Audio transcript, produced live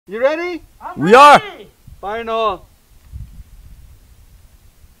You ready? We are. Fire no.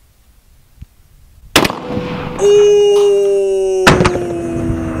 Ooh.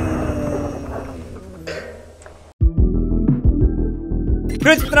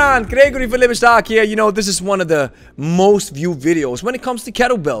 Pritran, Gregory for Lebe here. You know, this is one of the most viewed videos when it comes to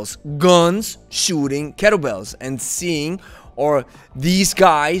kettlebells. Guns, shooting kettlebells, and seeing or these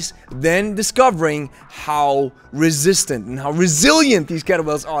guys then discovering how resistant and how resilient these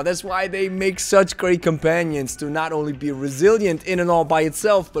kettlebells are. That's why they make such great companions, to not only be resilient in and all by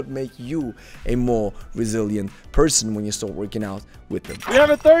itself, but make you a more resilient person when you start working out with them. We have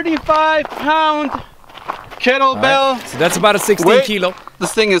a 35-pound kettlebell. Right. So that's about a 16 kilo.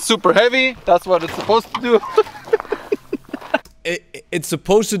 This thing is super heavy. That's what it's supposed to do. It's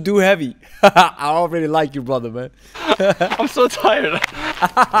supposed to do heavy. I already like you, brother, man. I'm so tired.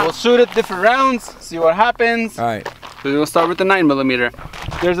 We'll shoot it different rounds, see what happens. All right. So we'll start with the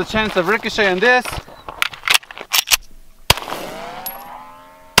 9mm. There's a chance of ricochet on this.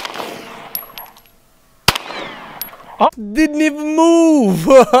 Oh. Didn't even move.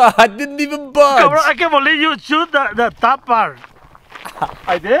 I didn't even budge. I can't believe you shoot the top part.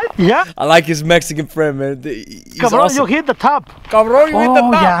 I did? Yeah. I like his Mexican friend, man. He's Cabron, awesome. you hit the top. Cabron, you hit the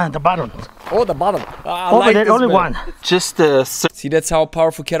top. Oh, yeah, the bottom. Oh, the bottom. I Over like there, this, only man. one. Just See, that's how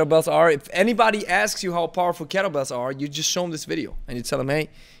powerful kettlebells are. If anybody asks you how powerful kettlebells are, you just show them this video and you tell them, hey,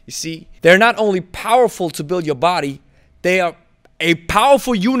 you see, they're not only powerful to build your body, they are a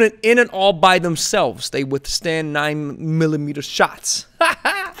powerful unit in and all by themselves. They withstand 9mm shots.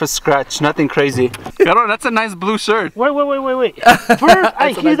 for scratch, nothing crazy. Carol, that's a nice blue shirt. Wait. First,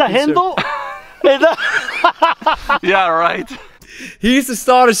 I hit the handle. Yeah, right. He's the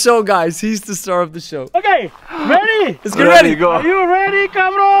star of the show, guys. He's the star of the show. Okay, ready? Let's get ready. Go. Are you ready,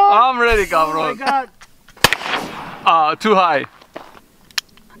 Cabron? I'm ready, Cabron. Oh my God. Too high.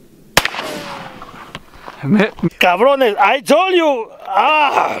 Cabrones, I told you.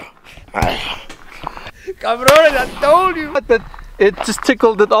 Cabrones, I told you. But it just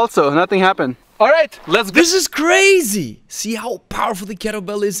tickled it also. Nothing happened. All right, let's go. This is crazy. See how powerful the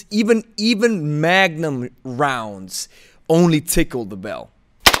kettlebell is? Even Magnum rounds only tickle the bell.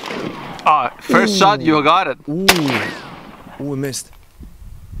 First shot, you got it. Ooh, we missed.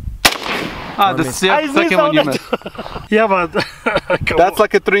 The second one you missed. Yeah, but That's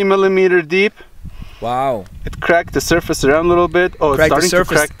like a 3mm deep. Wow. It cracked the surface around a little bit. Oh, it's starting to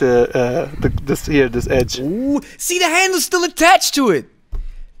crack this edge. Ooh, see, the handle's still attached to it.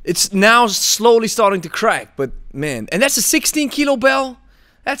 It's now slowly starting to crack, but man, and that's a 16 kilo bell.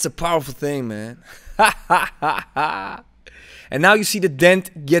 That's a powerful thing, man. And now you see the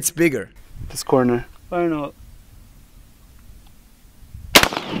dent gets bigger. This corner. I don't know.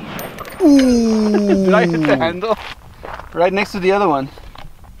 Ooh. Did I hit the handle? Right next to the other one.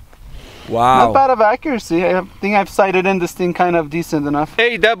 Wow. Not bad of accuracy. I think I've sighted in this thing kind of decent enough.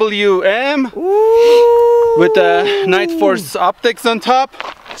 AWM. Ooh. With the Night Force optics on top.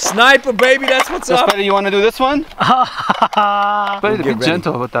 Sniper, baby, that's what's up. Buddy, you want to do this one? Buddy, be ready.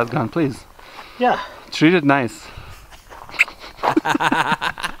 gentle with that gun, please. Yeah. Treat it nice.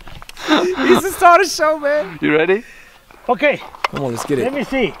 He's the star of the show, man. You ready? Okay. Come on, let's get it. Let me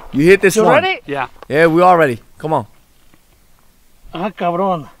see. You hit this You one. ready? Yeah. Yeah, we are ready. Come on.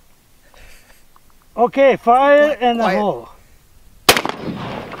 Cabron. Okay, fire and a Quiet. hole.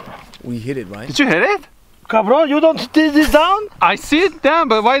 We hit it, right? Did you hit it? Cabron, you don't see this down? I see it down,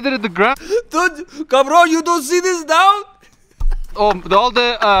 but why did it the ground? Dude, Cabron, you don't see this down? Oh,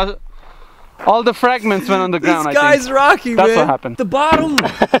 all the fragments went on the ground. This guy's rocking, man. That's what happened. The bottom.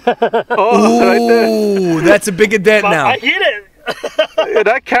 Oh, right there. Ooh, that's a bigger dent now. I hit it. Yeah,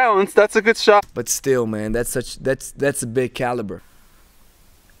 that counts. That's a good shot. But still, man, that's a big caliber.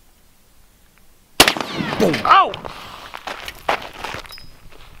 Boom. Ow!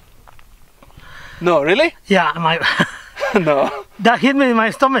 No, really? Yeah, my No. that hit me in my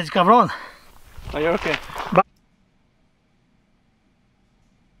stomach, Cabron. Oh, you're okay.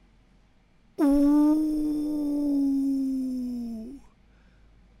 Ooh.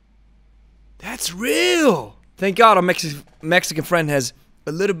 That's real. Thank God our Mexican friend has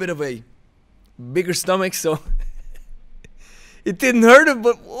a little bit of a bigger stomach, so it didn't hurt him,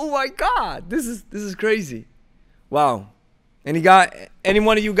 but oh my God, this is crazy. Wow. Any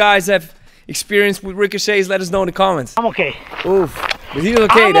one of you guys have experience with ricochets? Let us know in the comments. I'm okay. Oof. But he's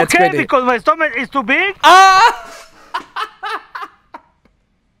okay. I'm That's okay great. because my stomach is too big. Ah!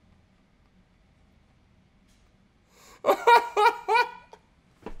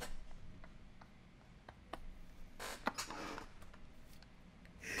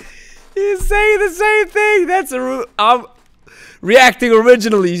 He's saying the same thing. That's a reacting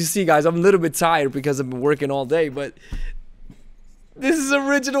originally. You see, guys, I'm a little bit tired because I've been working all day, but this is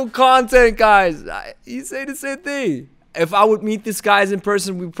original content, guys. You say the same thing. If I would meet these guys in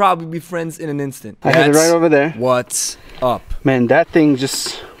person, we'd probably be friends in an instant. I have it right over there. What's up? Man, that thing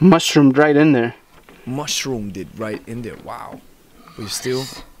just mushroomed right in there. Mushroomed it right in there. Wow. But still,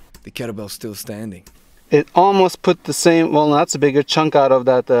 the kettlebell's still standing. It almost put the same, well, that's a bigger chunk out of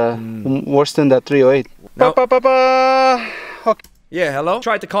that, worse than that 308. No. Okay. Yeah, hello?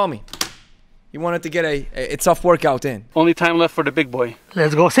 Tried to call me. You wanted to get a tough workout in. Only time left for the big boy.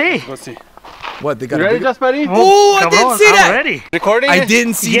 Let's go see. Let's see. What, they got You a ready, big... Just Buddy? Oh, I didn't see that! I'm ready. Recording I it?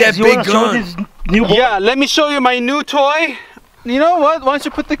 didn't see Yes, that you big wanna show gun. this new boy? Yeah, let me show you my new toy. You know what? Why don't you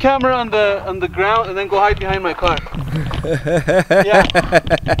put the camera on the ground and then go hide behind my car? Yeah.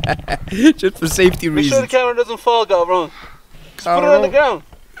 Just for safety Make sure the reasons. camera doesn't fall, cabron. Just put it on the ground.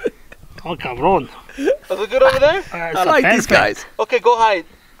 Oh, cabron. Is it good over there? I like these guys. Okay, go hide.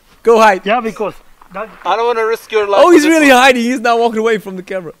 Go hide. Yeah, because that, I don't want to risk your life. Oh, he's for this really one. hiding. He's not walking away from the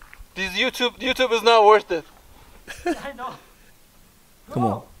camera. These YouTube is not worth it. I know. Come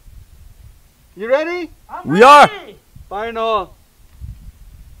on. You ready? We are. Fire no.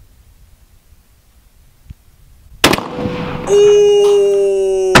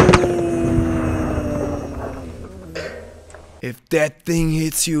 Ooh. If that thing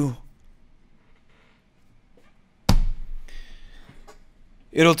hits you,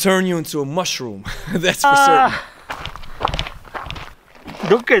 it'll turn you into a mushroom. That's for certain.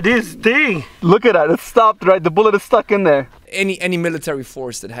 Look at this thing. Look at that. It stopped right. The bullet is stuck in there. Any military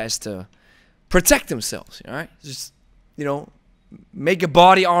force that has to protect themselves, all right? Just, you know, make a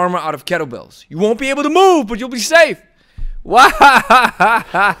body armor out of kettlebells. You won't be able to move, but you'll be safe. Wow.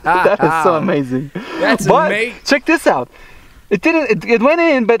 That is so amazing. That's amazing. Check this out. It didn't. It went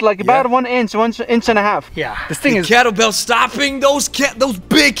in, but like about 1 inch, 1 inch and a half. Yeah. This thing is kettlebell stopping those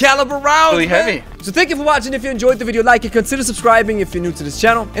big caliber rounds. really man. heavy. So thank you for watching. If you enjoyed the video, like it, consider subscribing if you're new to this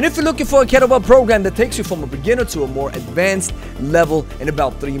channel. And if you're looking for a kettlebell program that takes you from a beginner to a more advanced level in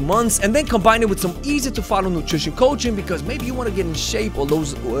about 3 months, and then combine it with some easy to follow nutrition coaching because maybe you want to get in shape or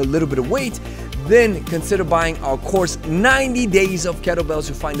lose a little bit of weight, then consider buying our course 90 Days of Kettlebells.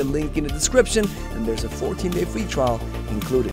 You'll find the link in the description, and there's a 14-day free trial included.